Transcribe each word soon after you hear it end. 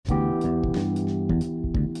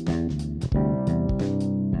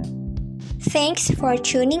Thanks for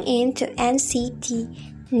tuning in to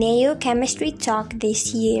NCT Neo Chemistry Talk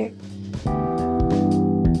this year.